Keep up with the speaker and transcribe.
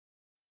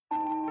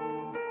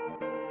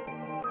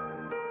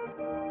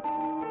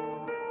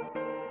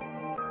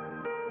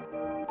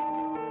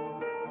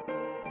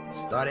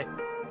Started.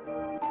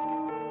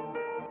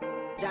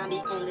 Zombie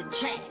on the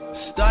track.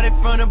 Started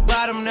from the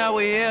bottom, now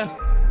we here.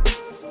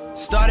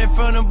 Started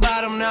from the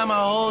bottom, now my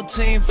whole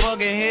team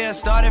fucking here.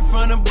 Started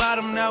from the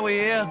bottom, now we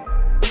here.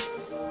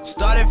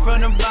 Started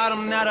from the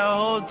bottom, now the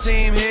whole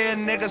team here.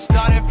 Nigga,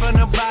 started from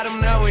the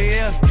bottom, now we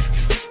here.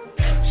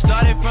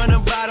 Started from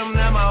the bottom,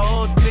 now my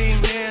whole team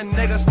here.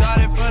 Nigga,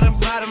 started from the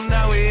bottom,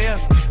 now we here.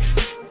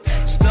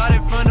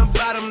 Started from the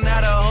bottom,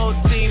 now the whole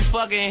team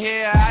fucking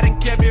here. I done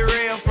kept it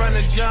real from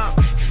the jump.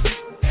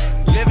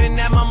 Living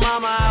at my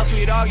mama's house,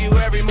 we'd argue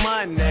every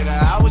month, nigga.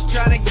 I was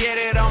trying to get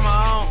it on my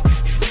own.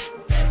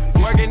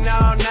 Working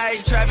all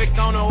night, traffic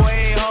on the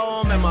way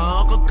home, and my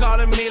uncle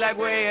calling me like,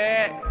 where you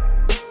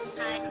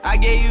at? I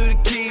gave you the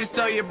keys,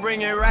 so you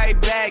bring it right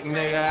back,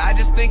 nigga. I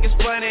just think it's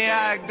funny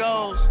how it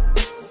goes.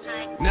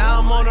 Now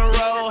I'm on the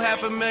road,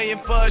 $500,000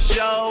 for a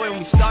show, and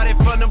we started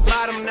from the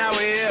bottom, now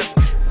we're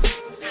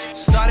here.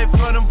 Started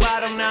from the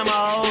bottom, now my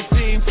whole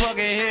team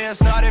fucking here.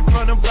 Started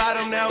from the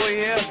bottom, now we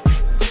here.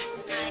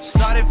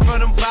 Started from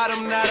the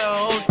bottom, now the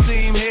whole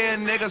team here,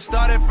 nigga.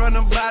 Started from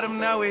the bottom,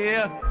 now we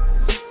here.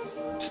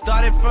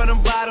 Started from the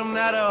bottom,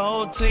 now the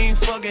whole team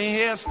fucking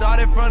here.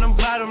 Started from the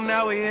bottom,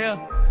 now we here.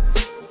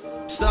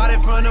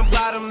 Started from the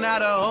bottom, now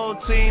the whole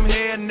team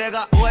here,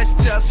 nigga. Always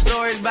tell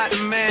stories about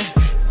the man.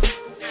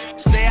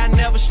 Say I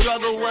never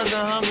struggled,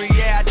 wasn't hungry,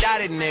 yeah, I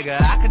doubt it, nigga.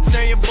 I could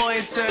turn your boy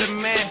into the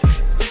man.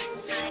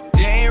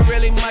 There ain't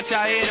really much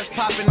out here that's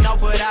popping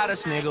off without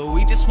us, nigga.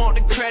 We just want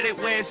the credit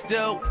where it's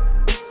due.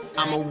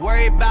 I'ma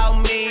worry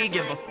about me,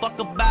 give a fuck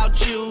about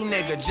you,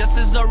 nigga. Just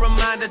as a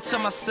reminder to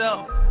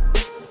myself,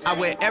 I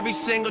wear every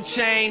single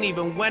chain,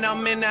 even when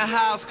I'm in the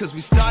house. Cause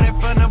we started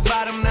from the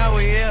bottom, now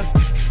we here.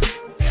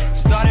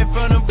 Started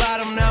from the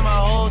bottom, now my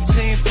whole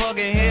team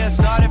fucking here.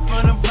 Started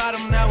from the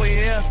bottom, now we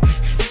here.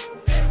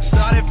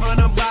 Started from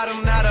the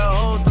bottom, now the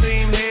whole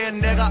team here,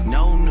 nigga.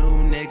 No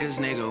new niggas,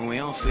 nigga, we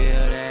don't feel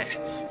that.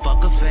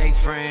 Fuck a fake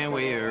friend,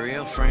 where your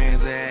real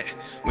friends at?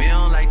 We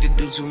don't like to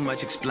do too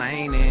much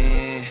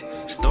explaining.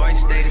 Story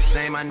stay the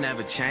same, I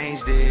never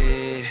changed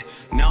it.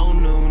 No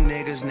new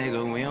niggas,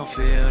 nigga, we don't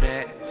feel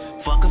that.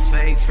 Fuck a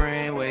fake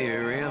friend, where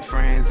your real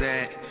friends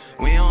at?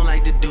 We don't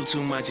like to do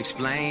too much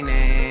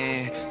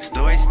explaining.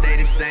 Story stay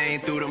the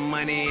same through the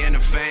money and the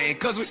fame.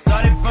 Cause we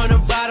started from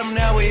the bottom,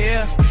 now we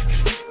here.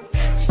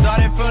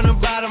 Started from the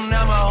bottom,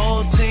 now my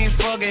whole team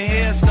fucking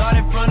here.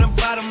 Started from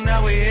the bottom,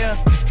 now we here.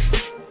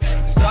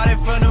 Started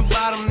from the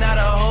bottom, now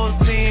the whole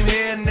team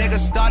here, nigga.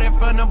 Started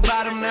from the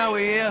bottom, now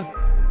we here.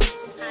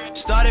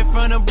 Started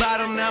from the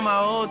bottom, now my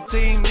whole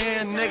team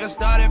here, nigga.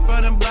 Started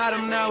from the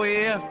bottom, now we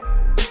here.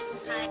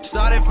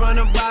 Started from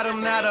the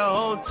bottom, now the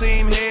whole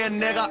team here,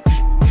 nigga.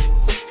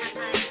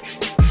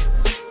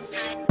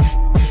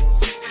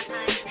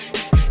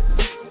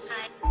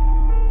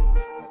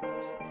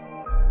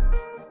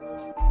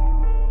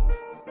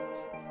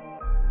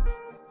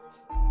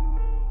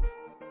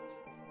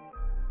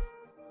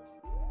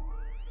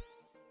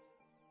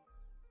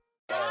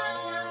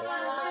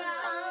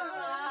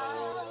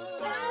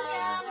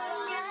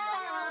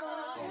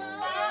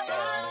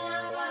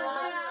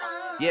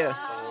 Yeah.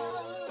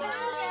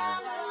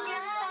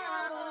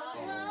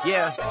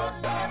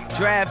 Yeah.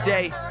 Draft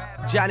day,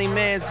 Johnny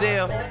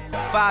Manziel.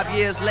 5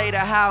 years later,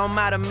 how am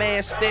I the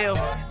man still?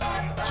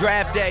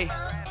 Draft day,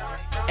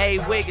 A.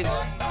 Wiggins.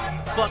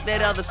 Fuck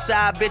that other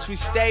side, bitch, we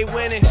stay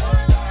winning.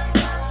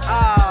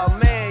 Oh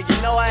man,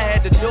 you know I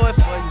had to do it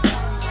for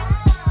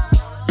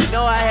you. You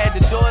know I had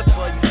to do it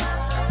for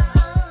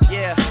you.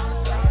 Yeah.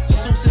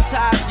 Suits and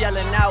ties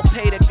yelling out,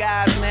 pay the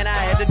guys, man, I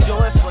had to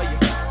do it for you.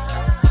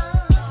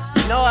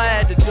 You know I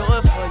had to do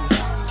it for you.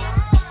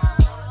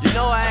 You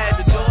know I had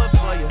to do it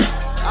for you.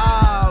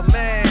 Oh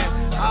man,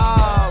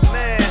 oh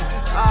man,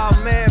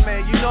 oh man,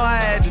 man. You know I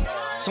had to.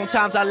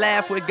 Sometimes I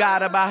laugh with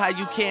God about how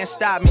you can't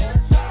stop me.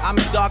 I'm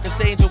his darkest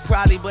angel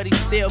probably, but he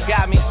still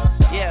got me.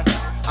 Yeah,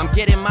 I'm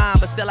getting mine,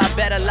 but still I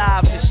bet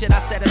alive. The shit I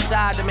set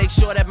aside to make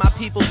sure that my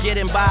people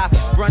getting by.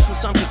 Brunch with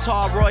some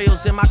guitar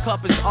royals and my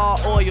cup is all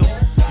oil.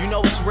 You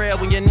know it's real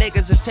when your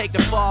niggas will take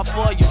the fall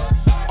for you.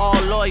 All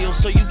loyal,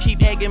 so you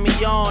keep egging me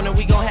on, and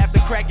we gon' have to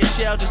crack your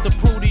shell just to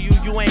prove to you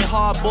you ain't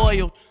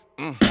hard-boiled.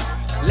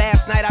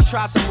 Last night I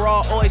tried some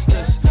raw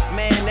oysters.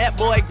 Man, that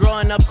boy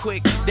growing up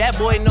quick. That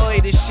boy know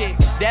he the shit.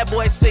 That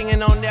boy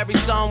singing on every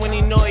song when he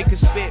know he could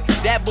spit.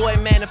 That boy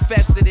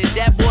manifested it.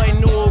 That boy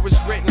knew it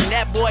was written.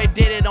 That boy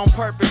did it on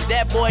purpose.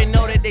 That boy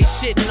know that they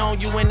shitting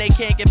on you when they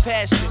can't get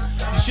past you.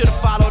 You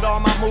should've followed all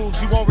my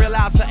moves, you won't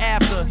realize till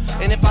after.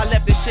 And if I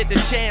left this shit to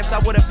chance, I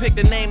would've picked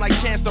a name like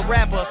Chance the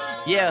Rapper.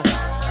 Yeah,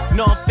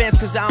 no offense,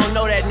 cause I don't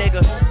know that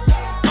nigga.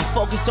 I'm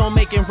focused on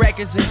making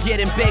records and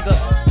getting bigger.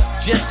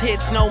 Just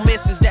hits, no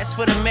misses, that's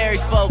for the married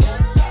folks.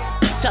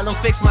 Tell them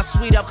fix my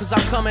suite up cause I'm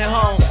coming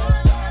home.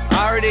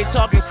 I heard they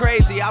talking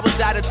crazy, I was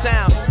out of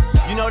town.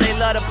 You know they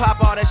love to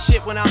pop all that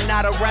shit when I'm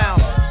not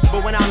around.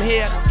 But when I'm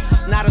here,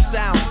 not a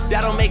sound.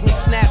 That'll make me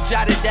snap,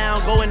 jot it down.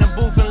 Go in the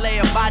booth and lay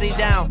a body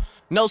down.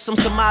 Know some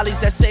Somalis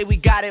that say we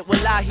got it,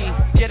 wallahi.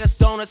 Get us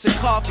thrown donuts and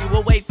coffee.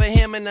 We'll wait for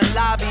him in the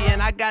lobby,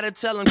 and I gotta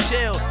tell him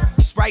chill.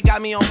 Sprite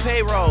got me on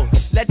payroll,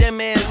 let that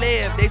man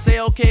live. They say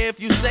okay if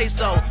you say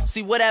so.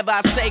 See, whatever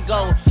I say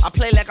go. I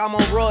play like I'm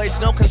on Royce,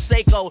 no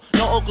Conseco,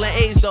 no Oakland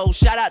A's though.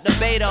 Shout out to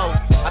Beto.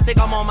 I think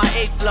I'm on my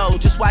 8th flow,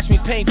 just watch me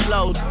paint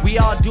flow. We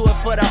all do it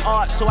for the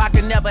art, so I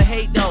can never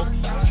hate though.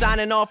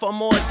 Signing off on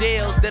more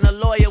deals than a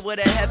lawyer with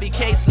a heavy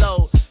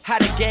caseload. How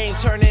the game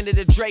turned into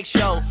the Drake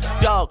show.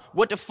 Dog,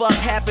 what the fuck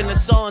happened to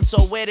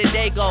so-and-so? Where did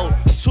they go?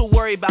 Too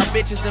worried about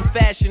bitches in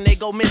fashion, they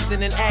go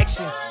missing in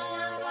action.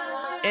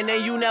 And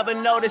then you never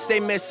notice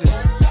they missing.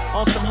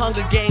 On some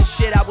Hunger Games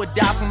shit, I would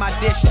die for my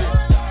district.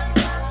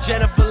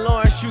 Jennifer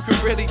Lawrence, you can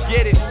really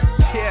get it.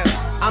 Yeah,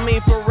 I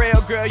mean for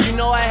real, girl, you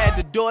know I had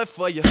to do it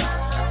for you.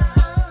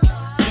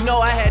 You know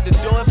I had to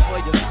do it for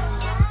you.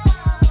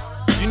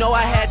 You know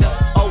I had to,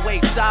 oh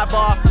wait,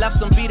 sidebar, left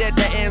some beat at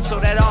the end so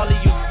that all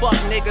of you fuck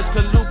niggas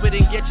could loop it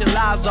and get your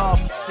lies off.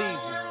 Season.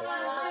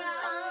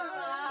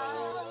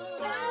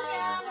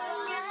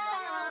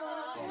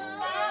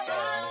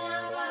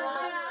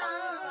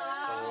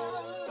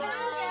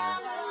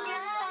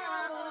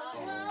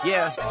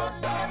 Yeah,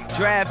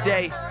 draft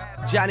day,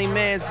 Johnny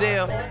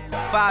Manziel.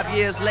 5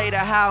 years later,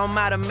 how am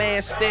I the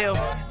man still?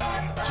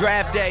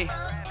 Draft day,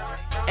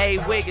 A.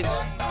 Wiggins.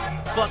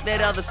 Fuck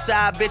that other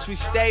side, bitch, we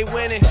stay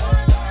winning.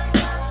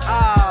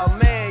 Oh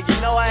man,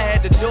 you know I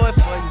had to do it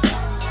for you.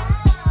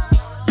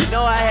 You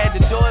know I had to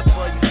do it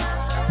for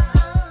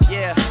you.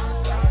 Yeah,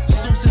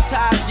 suits and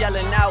ties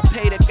yelling out,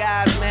 pay the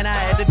guys, man, I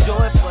had to do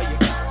it for you.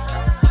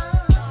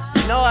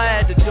 You know I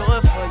had to do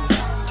it for you.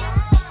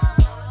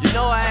 You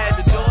know I had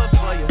to do it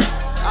for you.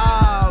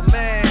 Oh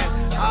man,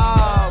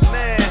 oh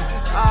man,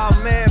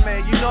 oh man,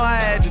 man, you know I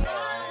had to.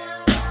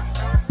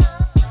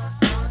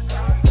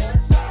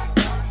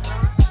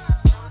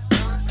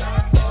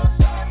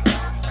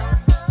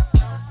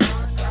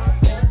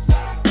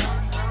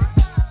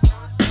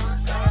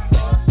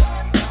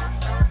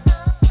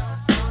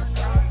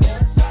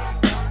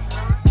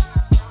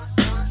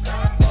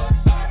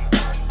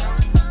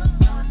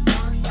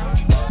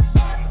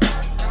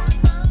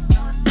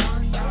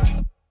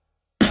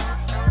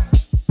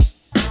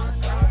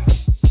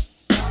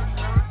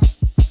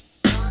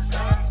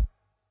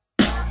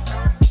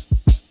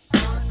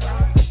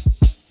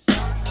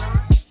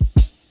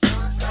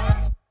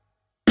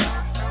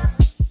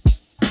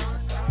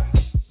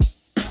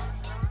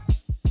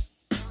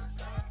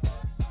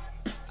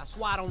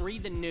 I don't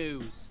read the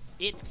news.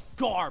 It's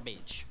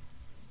garbage.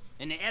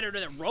 And the editor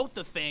that wrote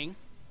the thing,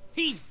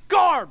 he's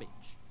garbage.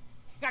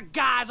 Got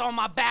guys on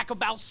my back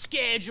about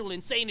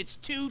scheduling, saying it's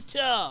too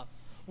tough.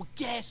 Well,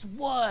 guess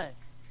what?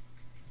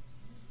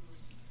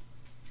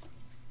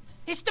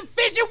 It's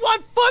Division I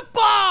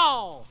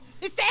football!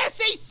 It's the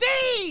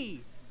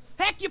SEC!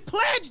 Heck, you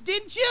pledged,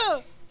 didn't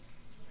you?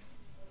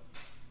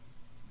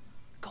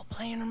 Go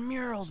play in the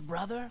murals,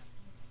 brother.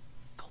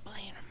 Go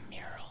play in the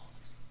murals.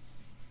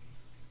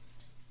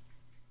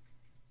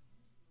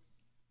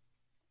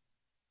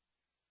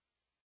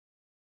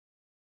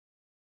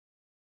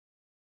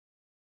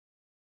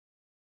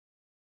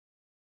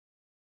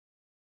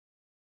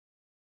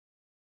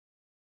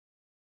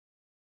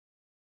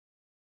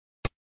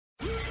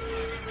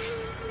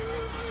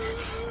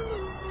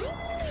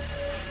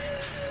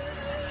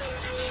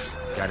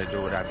 Gotta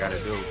do what I gotta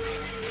do.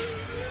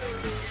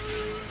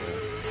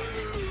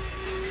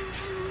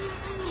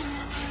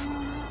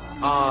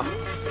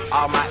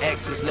 All my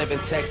exes live in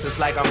Texas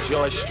like I'm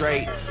George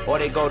Strait, or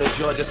they go to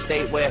Georgia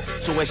State where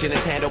tuition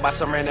is handled by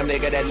some random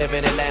nigga that live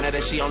in Atlanta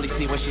that she only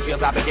see when she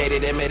feels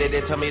obligated. Admitted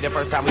it to me the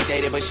first time we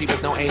dated, but she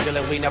was no angel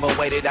and we never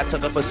waited. I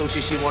took her for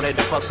sushi, she wanted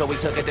to fuck, so we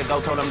took it to go.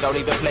 Told him don't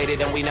even play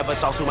it, and we never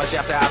talked too much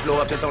after I blew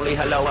up. Just only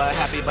hello,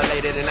 happy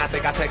belated, and I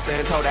think I texted her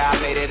and told her I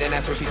made it, and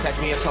that's when she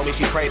texted me and told me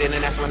she prayed it,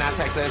 and that's when I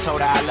texted her and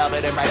told her I love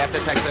it, and right after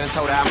texted her and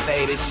told her I'm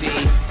faded, she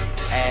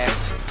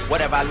asked, what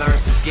have I learned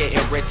since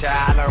getting richer?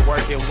 I learned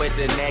working with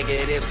the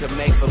negatives to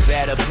make for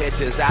better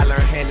pictures. I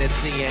learned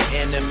Hennessy and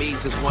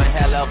enemies is one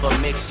hell of a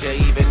mixture.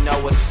 Even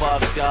though it's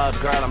fucked up,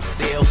 girl, I'm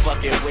still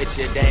fucking with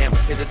you. Damn,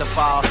 is it the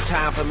fall?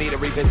 Time for me to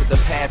revisit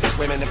the past. It's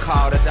women to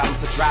call, there's albums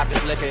to drop,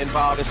 there's liquor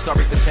involved, there's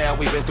stories to tell,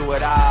 we've been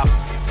through it all.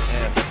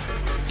 Yeah.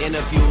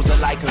 Interviews are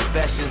like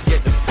confessions.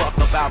 Get the fuck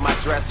about my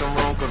dressing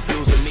room,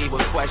 confusing me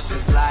with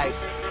questions like,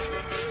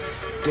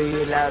 do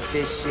you love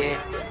this shit?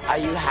 Are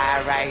you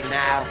high right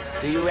now?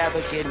 Do you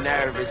ever get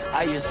nervous?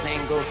 Are you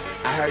single?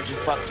 I heard you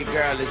fuck your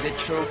girl, is it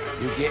true?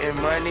 You getting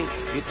money?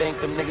 You think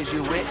them niggas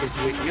you with is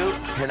with you?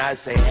 And I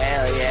say,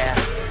 hell yeah,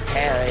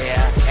 hell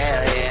yeah,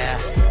 hell yeah.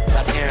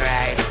 Fucking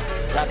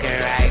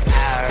right,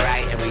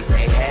 alright. And we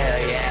say, hell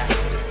yeah,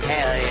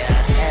 hell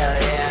yeah, hell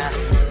yeah.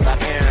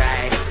 Fucking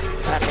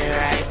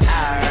right,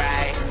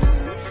 alright.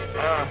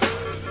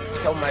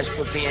 So much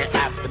for being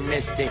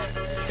optimistic.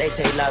 They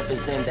say love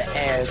is in the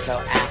air, so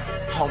I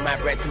hold my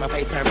breath till my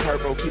face turn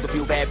purple. Keep a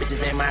few bad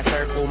bitches in my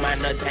circle. My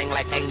nuts hang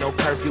like ain't no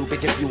curfew.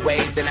 Bitch, if you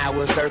wave, then I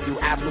will serve you.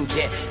 I flew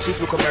jet, she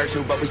flew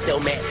commercial, but we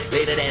still met.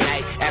 Later that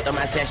night, after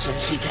my session,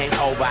 she came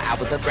over. I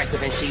was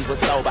aggressive and she was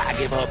sober. I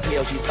gave her a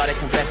pill, she started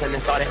confessing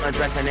and started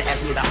undressing and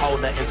asked me to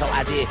hold her, and so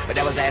I did.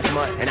 But that was last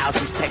month, and now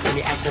she's texting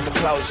me asking for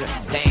closure.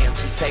 Damn,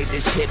 she say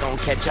this shit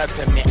gon' catch up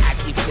to me. I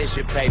keep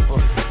tissue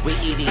paper. We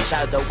eat each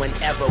other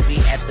whenever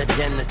we at the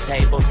dinner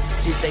table.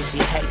 She say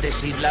she hate that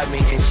she love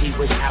me and she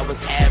wish I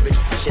was average.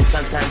 Shit,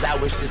 sometimes I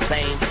wish the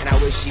same, and I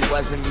wish she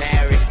wasn't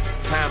married.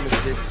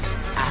 Promises,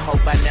 I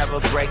hope I never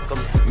break them.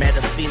 Met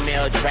a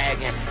female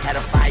dragon, had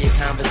a fire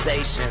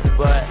conversation,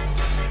 but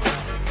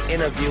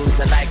interviews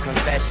are like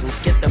confessions.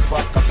 Get the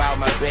fuck about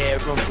my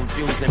bedroom,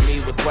 confusing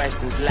me with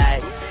questions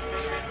like,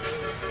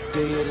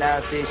 do you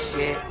love this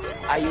shit?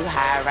 Are you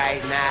high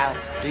right now?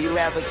 Do you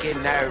ever get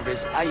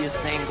nervous? Are you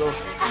single?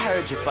 I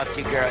heard you fuck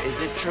your girl,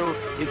 is it true?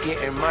 You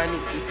getting money?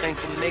 You think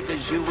the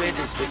niggas you with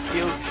is with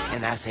you?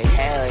 And I say,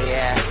 hell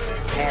yeah,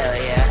 hell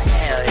yeah,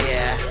 hell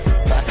yeah.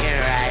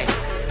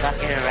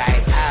 Fucking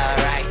right,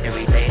 alright. And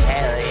we say,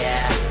 hell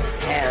yeah,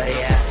 hell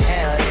yeah,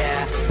 hell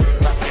yeah.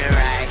 Fucking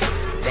right,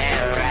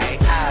 damn right,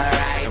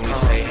 alright. And we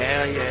say,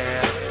 hell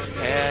yeah,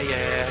 hell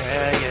yeah,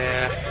 hell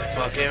yeah.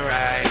 Fucking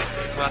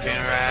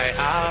right,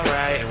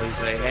 alright. And we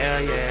say,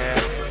 hell yeah,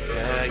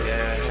 hell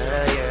yeah,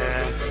 hell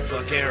yeah.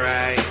 Fucking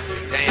right.